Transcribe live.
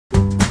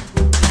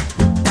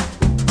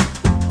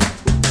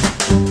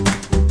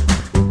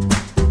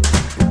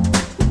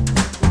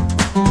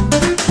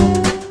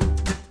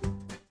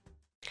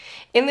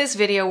In this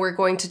video, we're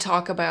going to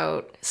talk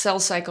about cell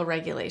cycle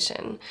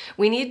regulation.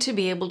 We need to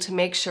be able to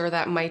make sure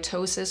that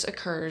mitosis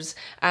occurs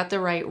at the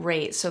right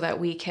rate so that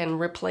we can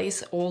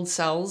replace old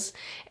cells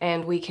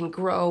and we can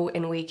grow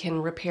and we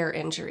can repair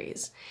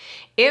injuries.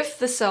 If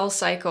the cell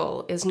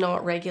cycle is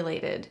not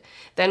regulated,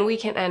 then we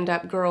can end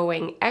up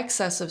growing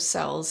excess of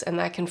cells and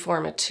that can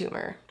form a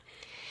tumor.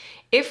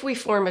 If we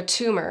form a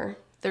tumor,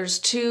 there's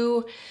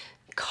two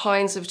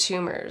kinds of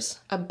tumors.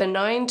 A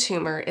benign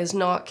tumor is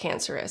not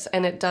cancerous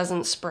and it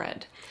doesn't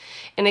spread.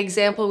 An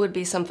example would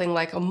be something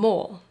like a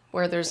mole,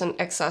 where there's an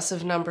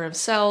excessive number of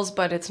cells,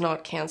 but it's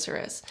not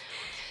cancerous.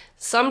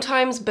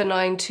 Sometimes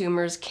benign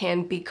tumors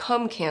can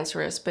become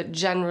cancerous, but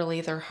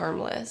generally they're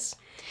harmless.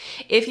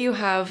 If you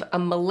have a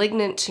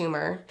malignant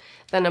tumor,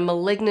 then a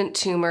malignant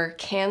tumor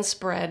can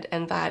spread,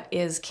 and that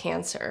is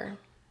cancer.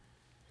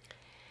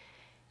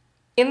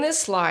 In this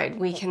slide,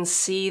 we can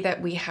see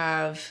that we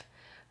have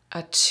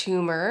a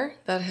tumor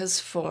that has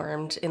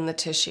formed in the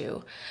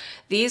tissue.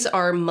 These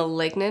are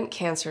malignant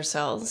cancer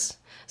cells,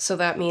 so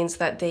that means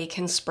that they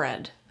can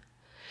spread.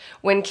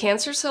 When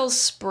cancer cells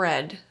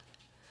spread,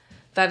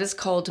 that is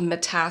called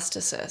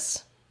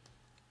metastasis,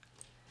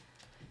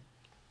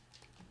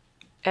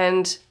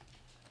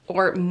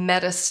 or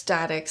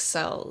metastatic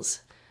cells.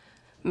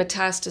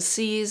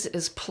 Metastases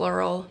is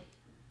plural.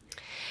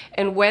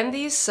 And when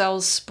these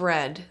cells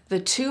spread, the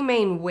two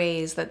main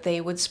ways that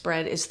they would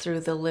spread is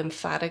through the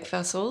lymphatic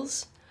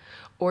vessels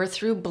or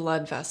through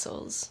blood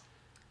vessels.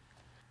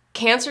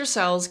 Cancer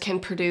cells can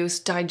produce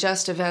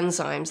digestive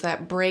enzymes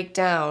that break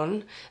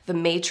down the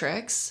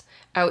matrix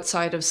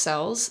outside of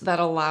cells that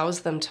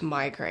allows them to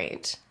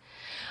migrate.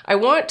 I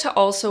want to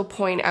also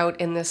point out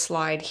in this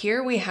slide,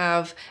 here we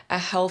have a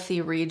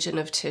healthy region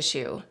of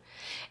tissue.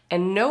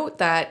 And note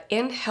that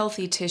in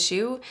healthy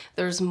tissue,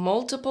 there's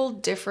multiple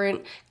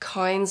different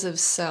kinds of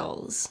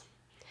cells.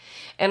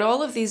 And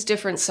all of these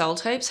different cell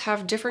types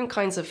have different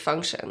kinds of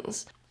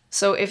functions.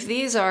 So if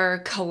these are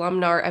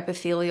columnar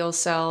epithelial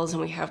cells,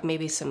 and we have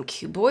maybe some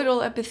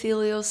cuboidal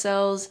epithelial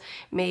cells,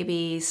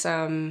 maybe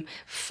some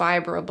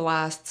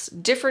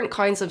fibroblasts, different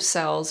kinds of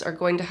cells are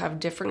going to have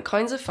different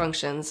kinds of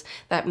functions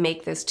that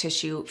make this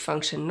tissue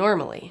function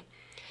normally.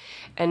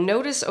 And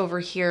notice over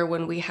here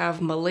when we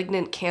have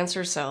malignant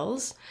cancer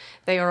cells,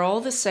 they are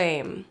all the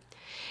same.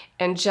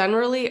 And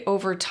generally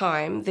over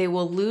time, they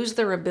will lose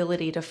their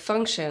ability to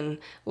function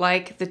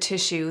like the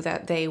tissue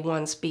that they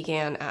once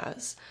began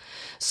as.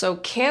 So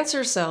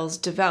cancer cells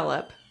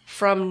develop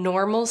from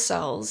normal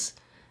cells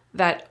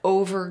that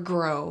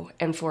overgrow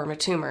and form a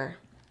tumor.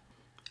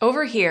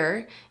 Over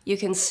here, you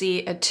can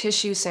see a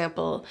tissue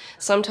sample.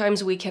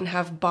 Sometimes we can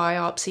have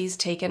biopsies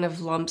taken of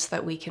lumps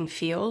that we can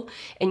feel,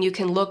 and you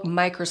can look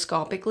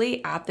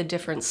microscopically at the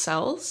different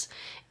cells,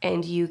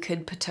 and you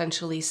could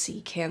potentially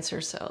see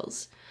cancer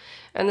cells.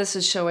 And this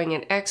is showing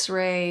an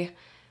X-ray.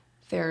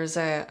 There's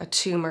a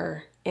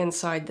tumor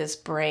inside this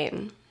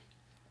brain.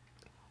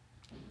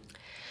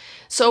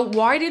 So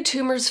why did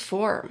tumors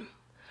form?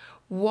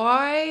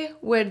 Why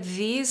would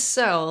these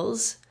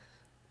cells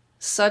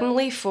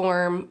suddenly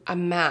form a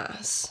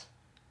mass?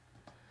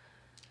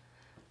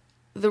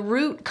 The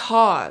root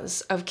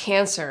cause of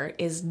cancer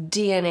is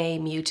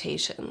DNA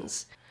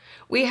mutations.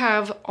 We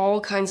have all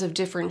kinds of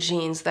different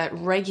genes that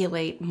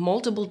regulate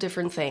multiple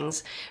different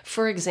things.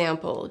 For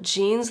example,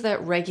 genes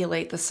that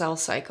regulate the cell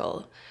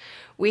cycle.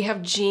 We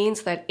have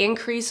genes that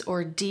increase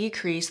or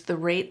decrease the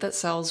rate that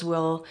cells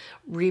will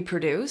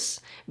reproduce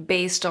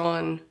based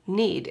on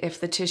need. If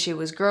the tissue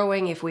is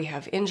growing, if we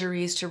have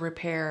injuries to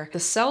repair, the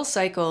cell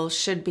cycle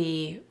should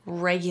be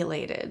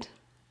regulated.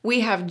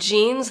 We have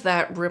genes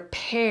that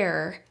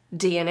repair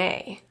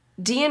DNA.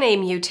 DNA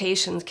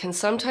mutations can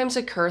sometimes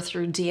occur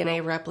through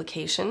DNA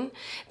replication,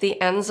 the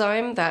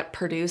enzyme that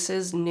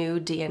produces new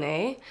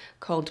DNA,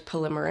 called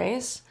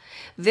polymerase.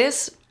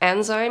 This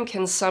enzyme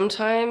can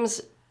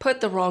sometimes put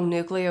the wrong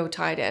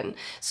nucleotide in.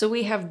 So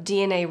we have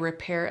DNA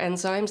repair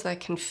enzymes that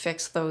can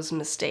fix those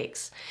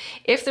mistakes.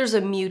 If there's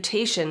a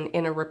mutation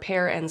in a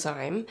repair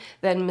enzyme,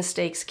 then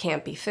mistakes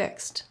can't be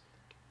fixed.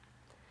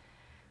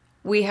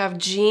 We have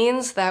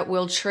genes that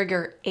will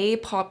trigger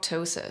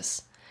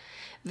apoptosis.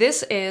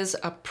 This is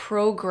a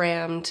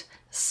programmed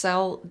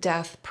cell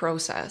death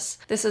process.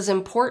 This is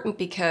important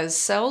because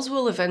cells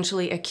will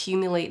eventually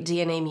accumulate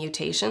DNA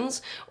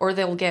mutations, or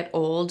they'll get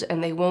old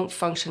and they won't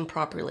function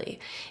properly.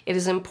 It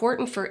is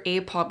important for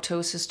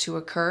apoptosis to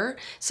occur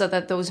so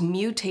that those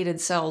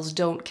mutated cells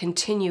don't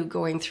continue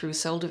going through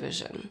cell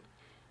division.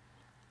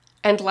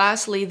 And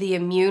lastly, the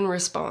immune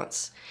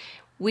response.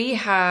 We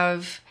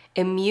have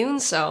immune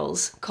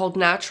cells called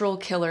natural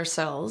killer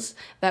cells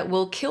that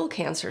will kill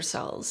cancer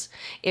cells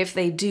if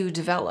they do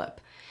develop.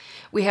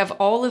 We have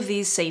all of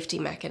these safety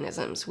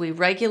mechanisms. We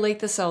regulate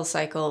the cell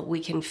cycle,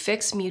 we can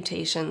fix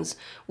mutations,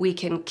 we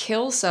can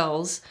kill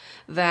cells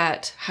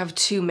that have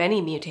too many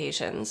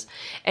mutations.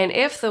 And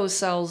if those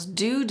cells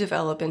do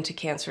develop into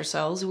cancer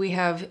cells, we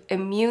have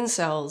immune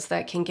cells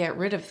that can get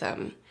rid of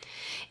them.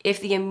 If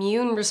the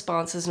immune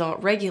response is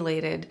not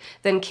regulated,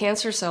 then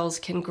cancer cells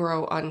can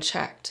grow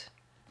unchecked.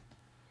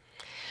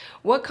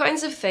 What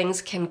kinds of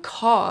things can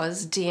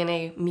cause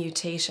DNA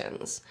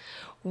mutations?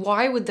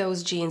 Why would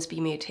those genes be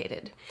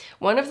mutated?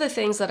 One of the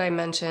things that I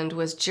mentioned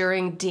was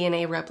during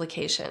DNA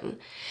replication.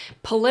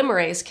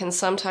 Polymerase can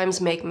sometimes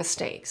make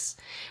mistakes.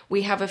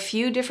 We have a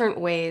few different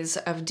ways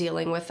of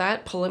dealing with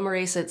that.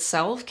 Polymerase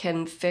itself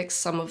can fix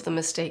some of the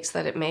mistakes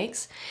that it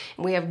makes.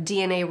 We have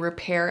DNA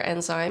repair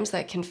enzymes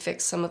that can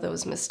fix some of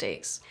those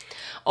mistakes.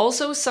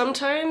 Also,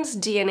 sometimes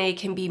DNA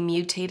can be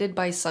mutated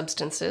by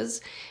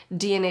substances.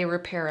 DNA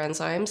repair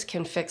enzymes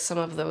can fix some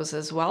of those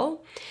as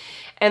well.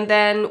 And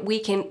then we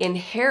can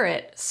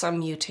inherit some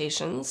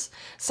mutations.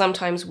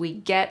 Sometimes we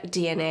get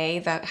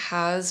DNA that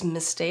has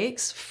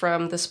mistakes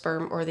from the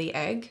sperm or the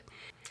egg.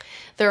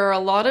 There are a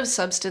lot of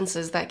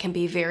substances that can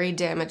be very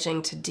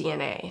damaging to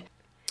DNA.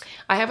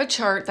 I have a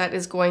chart that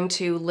is going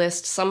to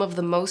list some of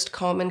the most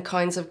common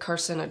kinds of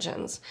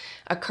carcinogens.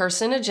 A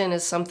carcinogen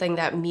is something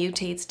that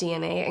mutates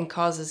DNA and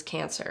causes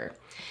cancer.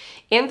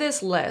 In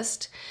this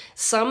list,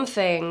 some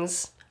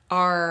things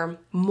are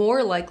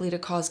more likely to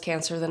cause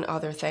cancer than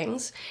other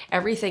things.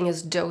 Everything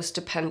is dose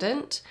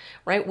dependent,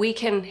 right? We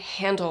can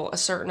handle a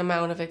certain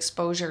amount of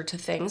exposure to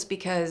things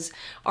because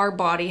our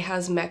body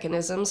has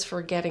mechanisms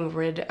for getting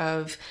rid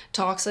of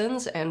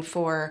toxins and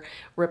for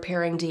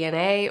repairing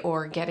DNA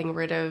or getting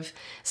rid of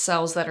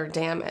cells that are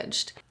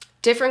damaged.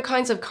 Different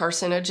kinds of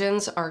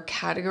carcinogens are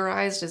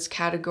categorized as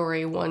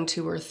category 1,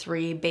 2, or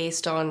 3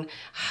 based on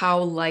how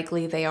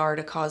likely they are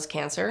to cause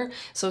cancer.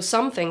 So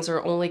some things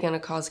are only going to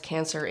cause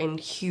cancer in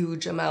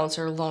huge amounts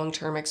or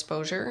long-term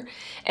exposure.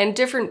 And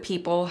different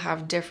people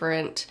have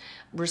different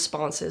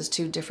responses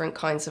to different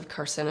kinds of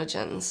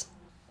carcinogens.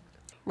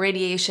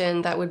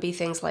 Radiation, that would be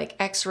things like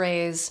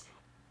X-rays,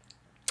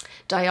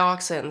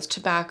 dioxins,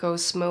 tobacco,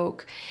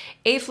 smoke.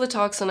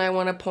 Aflatoxin, I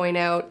want to point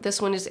out,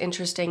 this one is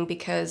interesting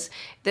because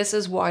this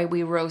is why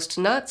we roast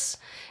nuts.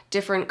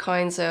 Different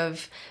kinds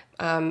of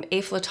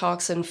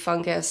aflatoxin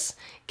fungus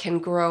can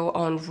grow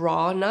on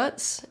raw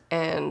nuts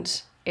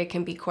and it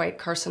can be quite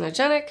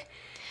carcinogenic.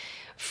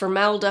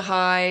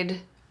 Formaldehyde,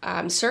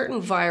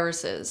 certain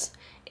viruses,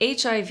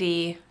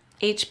 HIV,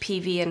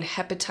 HPV, and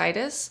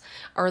hepatitis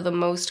are the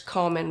most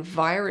common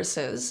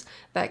viruses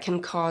that can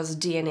cause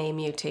DNA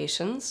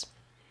mutations.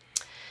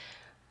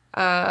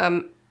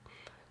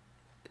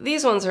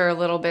 These ones are a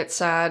little bit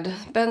sad.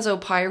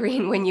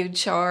 Benzopyrene when you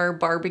char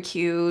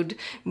barbecued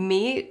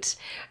meat.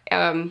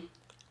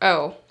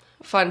 Oh,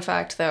 fun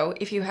fact though,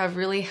 if you have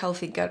really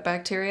healthy gut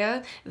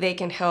bacteria, they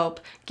can help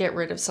get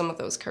rid of some of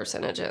those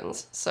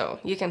carcinogens. So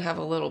you can have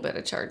a little bit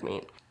of charred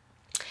meat.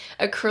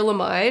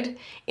 Acrylamide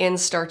in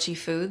starchy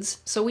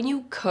foods. So when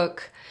you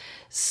cook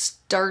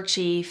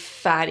starchy,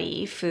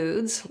 fatty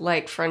foods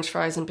like French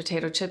fries and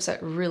potato chips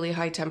at really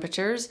high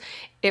temperatures,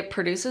 it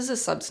produces a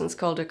substance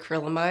called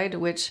acrylamide,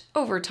 which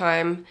over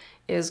time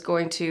is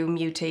going to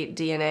mutate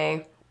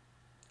DNA.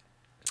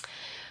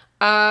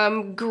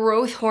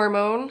 Growth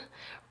hormone,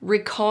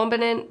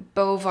 recombinant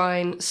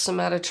bovine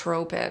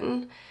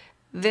somatotropin.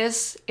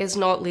 This is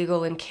not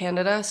legal in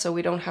Canada, so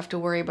we don't have to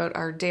worry about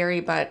our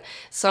dairy, but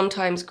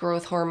sometimes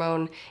growth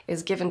hormone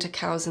is given to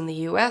cows in the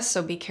US,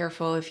 so be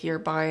careful if you're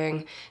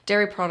buying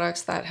dairy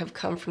products that have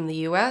come from the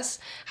US.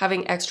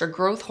 Having extra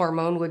growth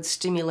hormone would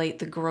stimulate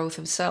the growth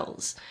of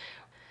cells.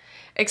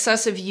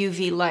 Excessive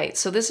UV light.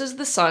 So this is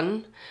the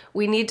sun.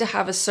 We need to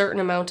have a certain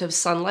amount of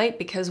sunlight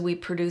because we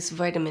produce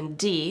vitamin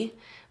D.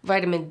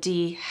 Vitamin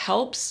D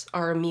helps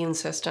our immune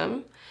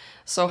system.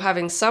 So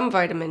having some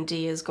vitamin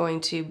D is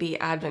going to be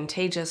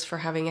advantageous for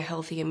having a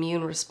healthy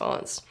immune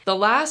response. The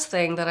last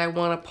thing that I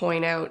want to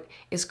point out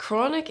is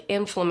chronic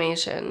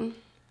inflammation.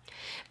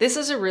 This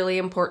is a really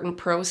important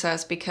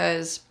process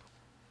because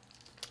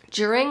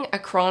during a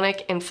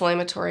chronic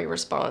inflammatory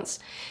response,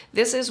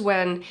 this is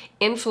when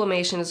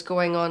inflammation is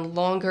going on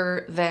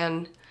longer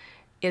than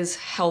is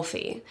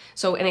healthy.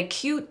 So an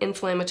acute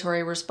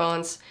inflammatory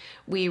response,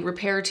 we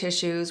repair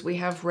tissues, we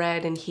have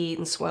red and heat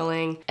and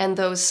swelling and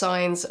those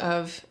signs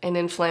of an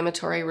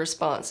inflammatory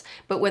response.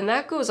 But when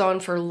that goes on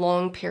for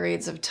long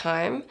periods of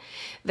time,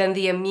 then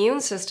the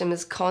immune system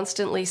is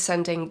constantly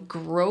sending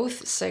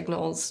growth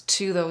signals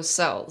to those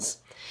cells.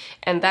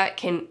 And that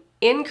can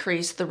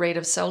increase the rate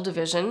of cell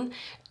division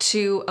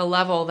to a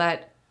level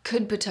that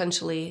could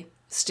potentially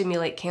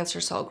stimulate cancer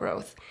cell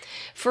growth.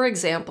 For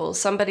example,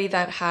 somebody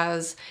that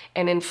has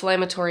an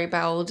inflammatory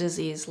bowel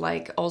disease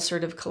like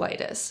ulcerative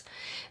colitis,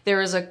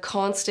 there is a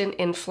constant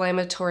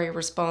inflammatory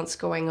response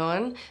going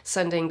on,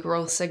 sending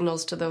growth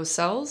signals to those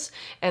cells,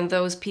 and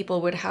those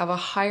people would have a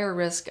higher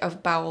risk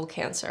of bowel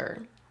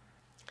cancer.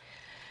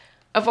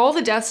 Of all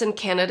the deaths in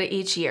Canada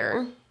each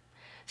year,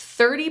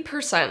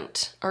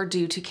 30% are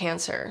due to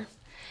cancer.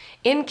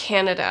 In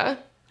Canada,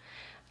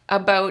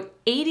 about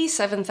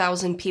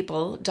 87,000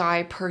 people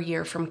die per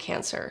year from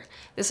cancer.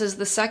 This is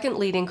the second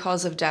leading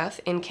cause of death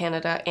in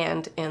Canada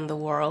and in the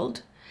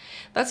world.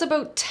 That's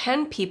about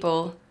 10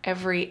 people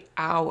every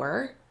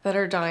hour that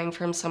are dying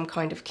from some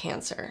kind of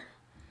cancer.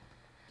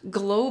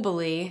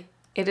 Globally,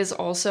 It is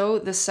also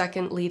the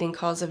second leading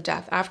cause of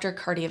death after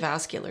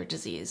cardiovascular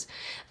disease.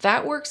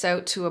 That works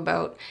out to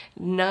about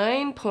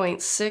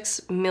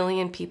 9.6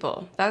 million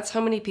people. That's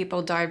how many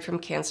people died from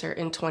cancer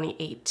in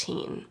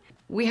 2018.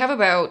 We have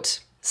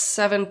about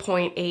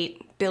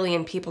 7.8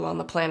 billion people on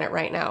the planet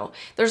right now.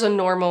 There's a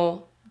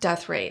normal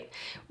death rate.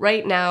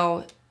 Right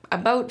now,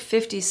 about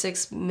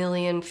 56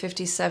 million,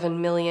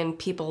 57 million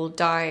people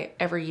die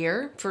every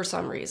year for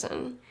some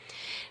reason.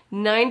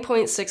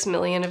 9.6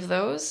 million of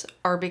those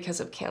are because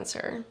of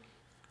cancer.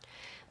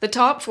 The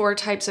top 4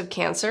 types of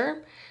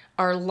cancer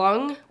are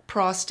lung,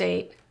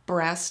 prostate,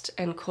 breast,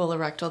 and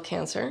colorectal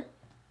cancer.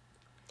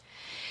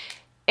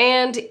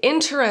 And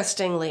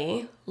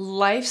interestingly,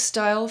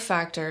 lifestyle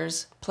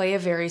factors play a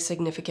very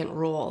significant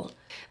role.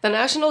 The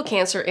National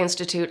Cancer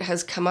Institute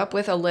has come up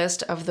with a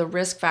list of the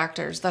risk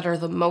factors that are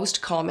the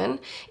most common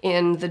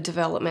in the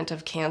development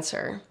of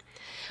cancer.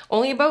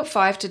 Only about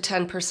 5 to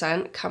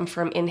 10% come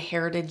from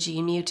inherited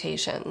gene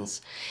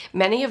mutations.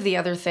 Many of the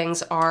other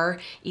things are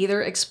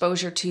either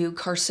exposure to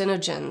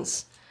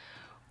carcinogens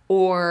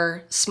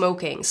or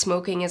smoking.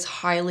 Smoking is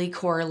highly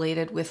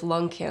correlated with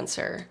lung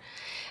cancer.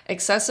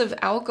 Excessive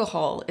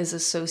alcohol is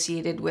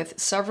associated with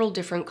several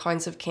different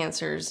kinds of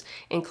cancers,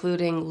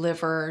 including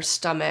liver,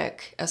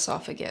 stomach,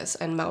 esophagus,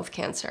 and mouth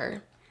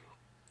cancer.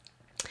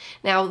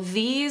 Now,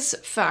 these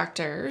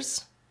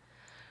factors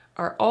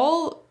are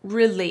all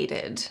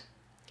related.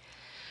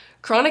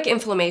 Chronic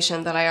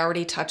inflammation that I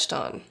already touched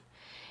on.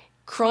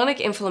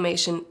 Chronic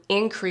inflammation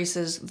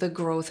increases the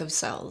growth of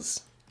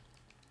cells.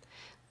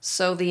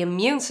 So the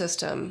immune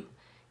system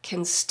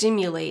can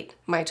stimulate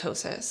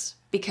mitosis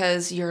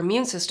because your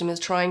immune system is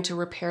trying to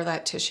repair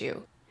that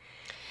tissue.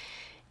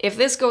 If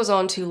this goes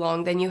on too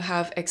long, then you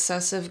have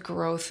excessive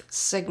growth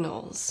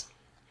signals.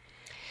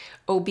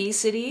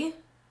 Obesity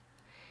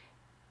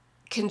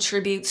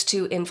contributes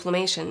to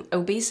inflammation.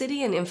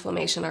 Obesity and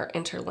inflammation are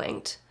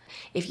interlinked.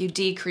 If you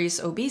decrease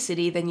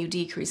obesity, then you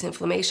decrease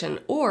inflammation.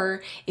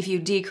 Or if you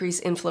decrease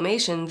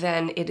inflammation,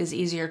 then it is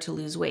easier to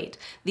lose weight.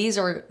 These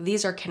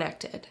are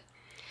connected.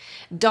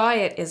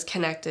 Diet is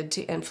connected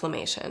to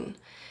inflammation.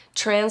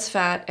 Trans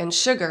fat and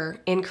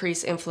sugar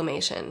increase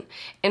inflammation.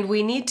 And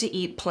we need to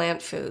eat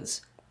plant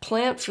foods.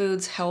 Plant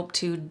foods help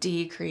to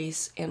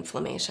decrease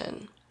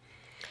inflammation.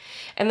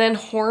 And then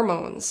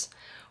hormones.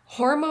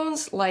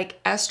 Hormones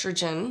like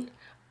estrogen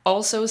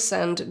also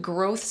send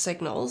growth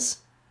signals,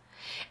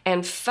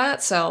 and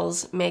fat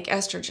cells make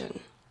estrogen.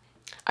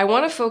 I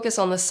want to focus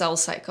on the cell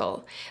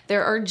cycle.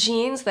 There are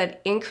genes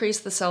that increase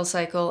the cell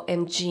cycle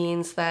and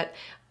genes that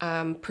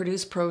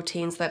produce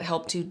proteins that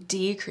help to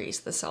decrease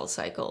the cell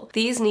cycle.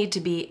 These need to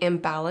be in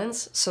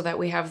balance so that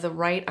we have the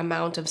right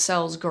amount of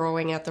cells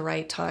growing at the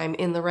right time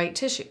in the right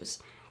tissues.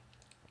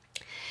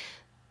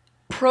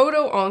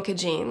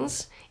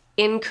 Proto-oncogenes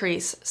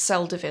increase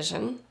cell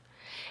division,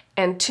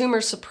 and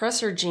tumor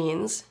suppressor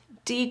genes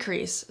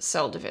decrease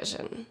cell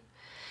division.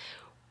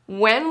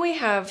 When we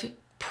have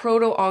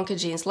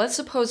proto-oncogenes, let's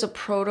suppose a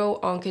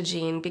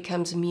proto-oncogene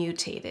becomes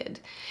mutated.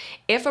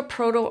 If a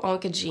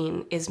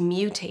proto-oncogene is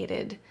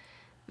mutated,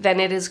 then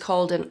it is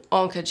called an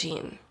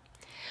oncogene.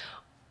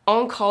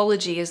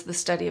 Oncology is the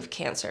study of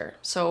cancer.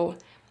 So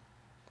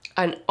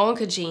an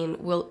oncogene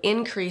will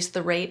increase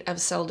the rate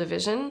of cell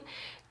division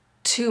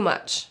too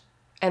much,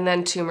 and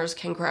then tumors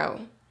can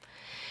grow.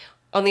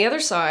 On the other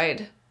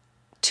side,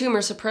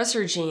 tumor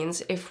suppressor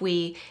genes, if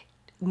we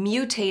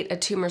mutate a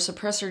tumor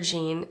suppressor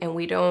gene and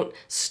we don't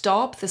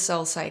stop the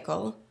cell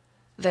cycle,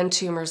 then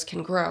tumors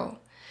can grow.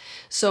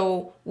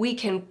 So we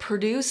can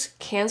produce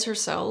cancer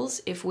cells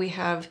if we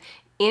have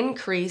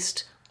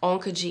increased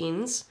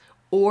oncogenes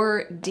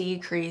or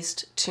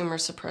decreased tumor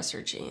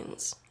suppressor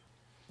genes.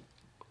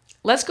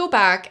 Let's go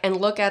back and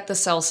look at the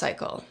cell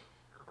cycle.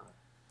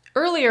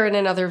 Earlier in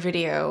another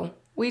video,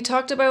 we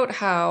talked about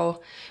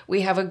how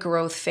we have a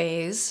growth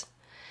phase,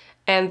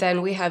 and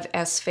then we have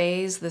S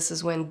phase. This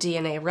is when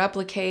DNA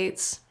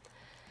replicates.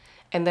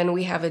 And then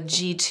we have a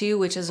G2,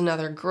 which is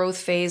another growth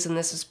phase, and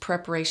this is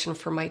preparation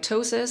for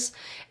mitosis.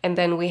 And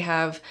then we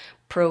have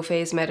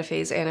prophase,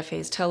 metaphase,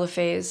 anaphase,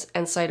 telophase,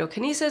 and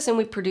cytokinesis, and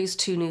we produce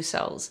 2 new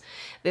cells.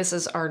 This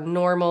is our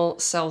normal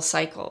cell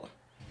cycle.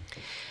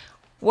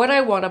 What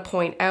I want to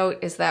point out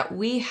is that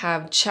we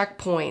have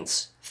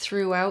checkpoints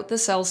throughout the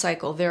cell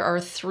cycle. There are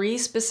 3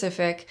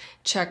 specific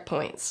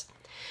checkpoints.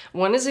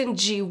 One is in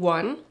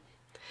G1.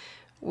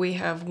 We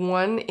have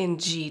one in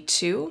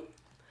G2,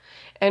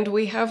 and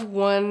we have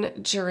one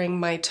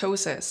during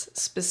mitosis,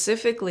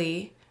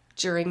 specifically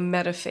during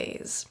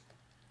metaphase.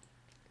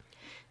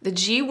 The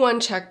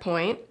G1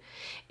 checkpoint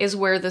is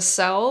where the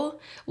cell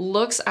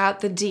looks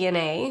at the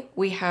DNA.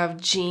 We have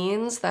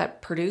genes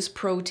that produce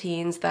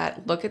proteins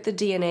that look at the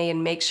DNA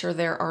and make sure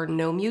there are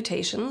no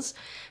mutations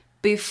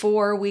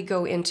before we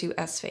go into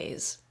S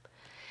phase.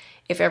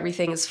 If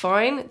everything is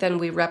fine, then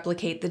we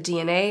replicate the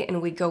DNA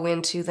and we go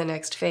into the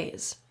next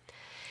phase.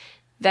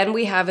 Then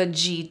we have a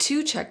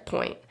G2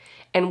 checkpoint,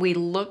 and we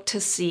look to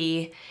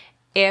see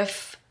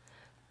if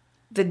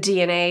the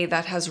DNA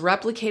that has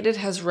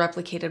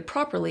replicated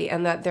properly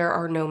and that there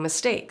are no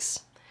mistakes.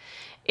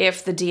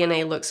 If the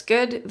DNA looks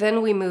good,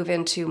 then we move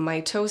into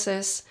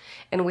mitosis,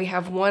 and we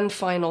have one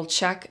final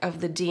check of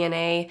the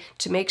DNA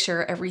to make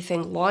sure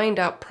everything lined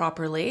up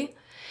properly,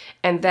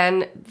 and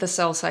then the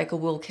cell cycle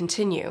will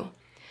continue.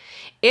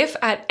 If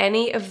at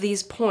any of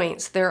these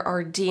points there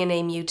are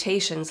DNA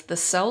mutations, the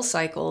cell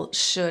cycle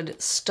should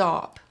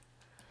stop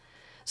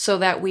so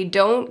that we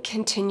don't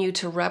continue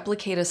to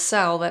replicate a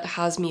cell that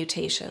has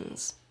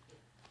mutations.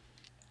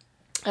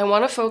 I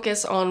want to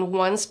focus on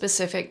one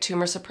specific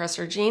tumor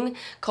suppressor gene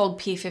called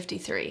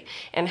p53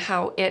 and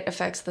how it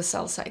affects the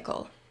cell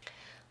cycle.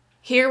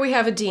 Here we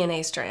have a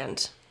DNA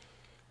strand.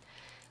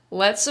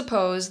 Let's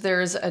suppose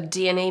there's a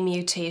DNA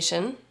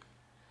mutation.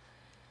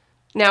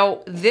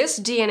 Now, this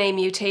DNA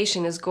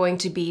mutation is going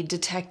to be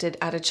detected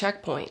at a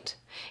checkpoint.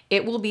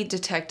 It will be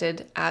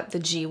detected at the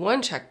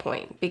G1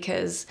 checkpoint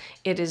because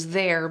it is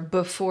there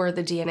before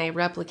the DNA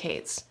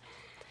replicates.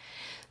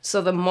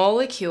 So the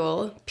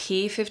molecule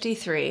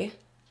p53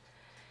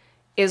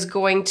 is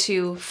going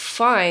to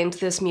find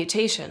this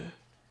mutation,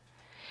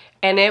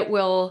 and it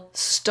will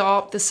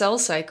stop the cell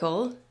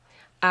cycle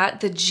at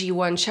the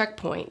G1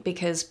 checkpoint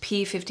because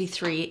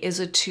p53 is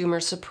a tumor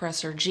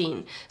suppressor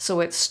gene, so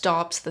it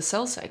stops the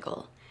cell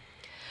cycle.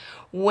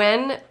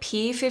 When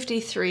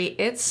p53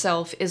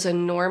 itself is a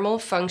normal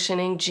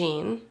functioning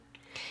gene,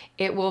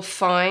 it will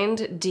find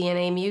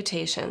DNA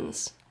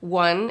mutations.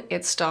 One,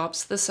 it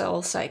stops the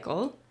cell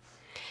cycle,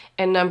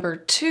 and number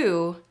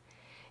two,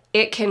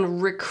 it can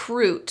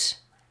recruit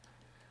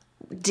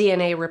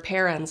DNA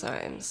repair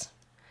enzymes.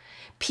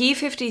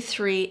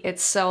 p53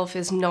 itself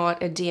is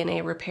not a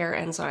DNA repair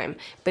enzyme,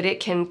 but it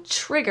can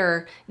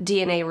trigger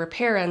DNA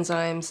repair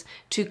enzymes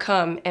to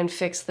come and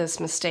fix this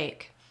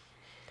mistake.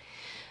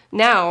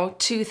 Now,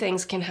 two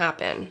things can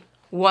happen.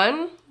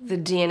 One, the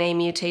DNA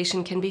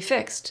mutation can be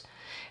fixed.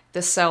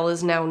 The cell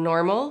is now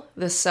normal.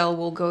 The cell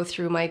will go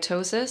through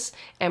mitosis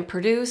and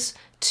produce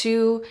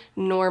two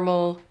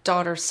normal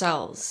daughter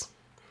cells.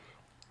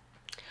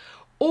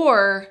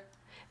 Or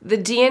the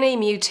DNA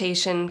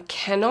mutation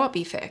cannot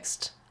be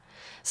fixed.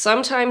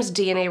 Sometimes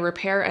DNA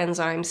repair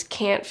enzymes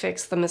can't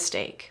fix the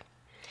mistake.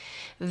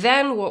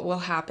 Then what will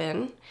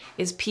happen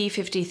is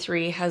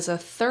p53 has a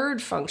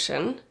third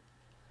function,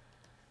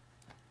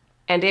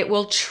 and it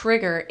will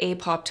trigger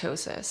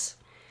apoptosis.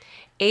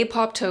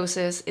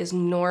 Apoptosis is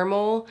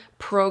normal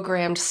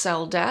programmed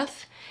cell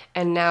death,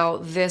 and now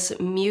this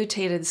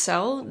mutated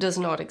cell does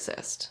not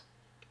exist.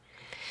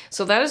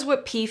 So that is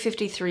what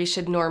p53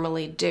 should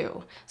normally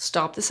do.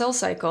 Stop the cell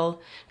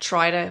cycle,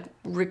 try to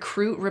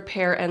recruit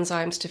repair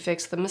enzymes to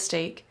fix the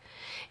mistake.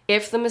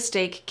 If the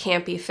mistake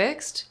can't be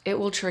fixed, it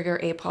will trigger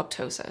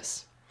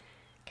apoptosis.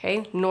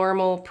 Okay,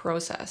 normal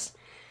process.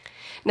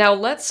 Now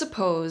let's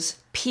suppose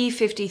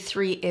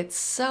p53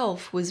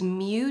 itself was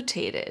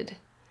mutated.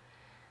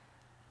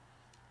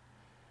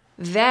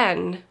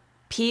 Then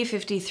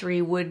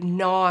p53 would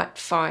not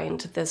find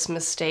this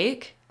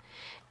mistake.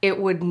 It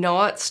would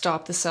not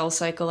stop the cell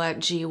cycle at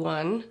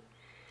G1,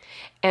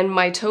 and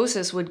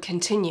mitosis would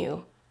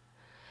continue.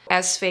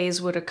 S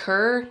phase would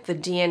occur, the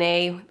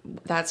DNA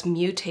that's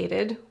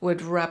mutated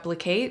would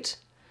replicate,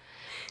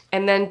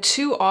 and then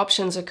two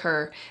options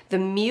occur. The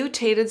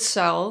mutated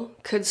cell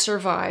could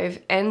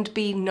survive and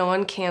be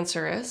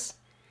non-cancerous,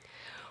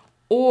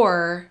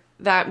 or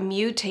that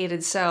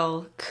mutated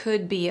cell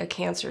could be a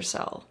cancer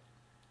cell.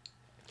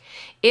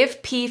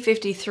 If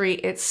p53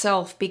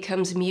 itself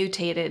becomes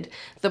mutated,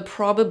 the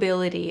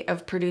probability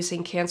of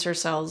producing cancer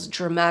cells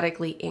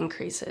dramatically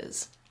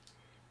increases.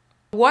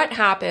 What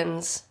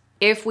happens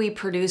if we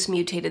produce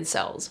mutated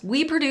cells?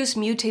 We produce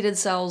mutated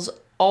cells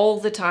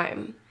all the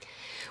time.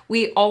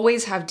 We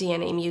always have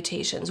DNA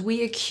mutations.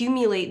 We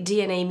accumulate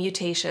DNA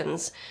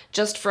mutations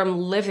just from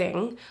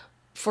living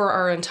for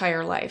our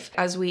entire life.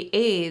 As we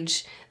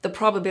age, the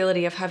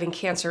probability of having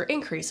cancer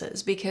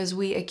increases because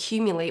we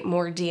accumulate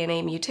more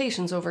DNA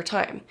mutations over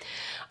time.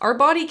 Our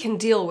body can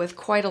deal with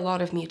quite a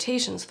lot of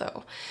mutations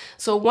though.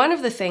 So one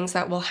of the things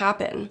that will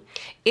happen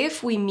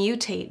if we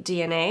mutate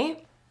DNA,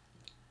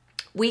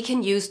 we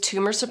can use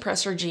tumor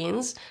suppressor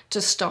genes to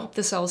stop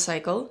the cell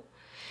cycle.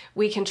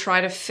 We can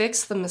try to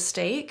fix the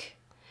mistake,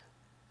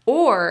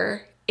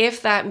 or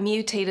if that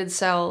mutated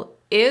cell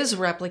is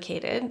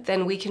replicated,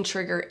 then we can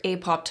trigger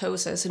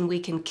apoptosis and we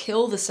can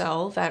kill the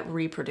cell that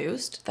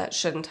reproduced, that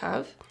shouldn't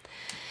have.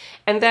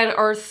 And then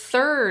our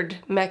third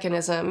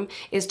mechanism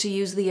is to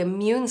use the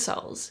immune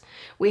cells.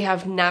 We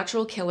have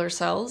natural killer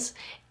cells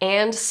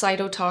and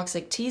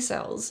cytotoxic T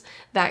cells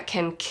that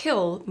can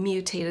kill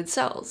mutated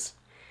cells.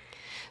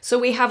 So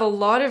we have a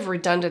lot of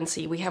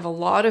redundancy. We have a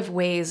lot of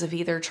ways of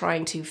either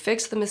trying to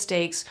fix the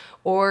mistakes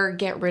or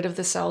get rid of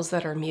the cells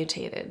that are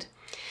mutated.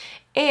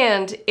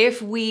 And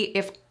if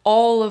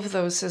all of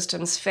those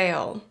systems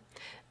fail,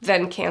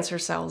 then cancer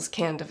cells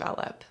can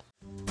develop.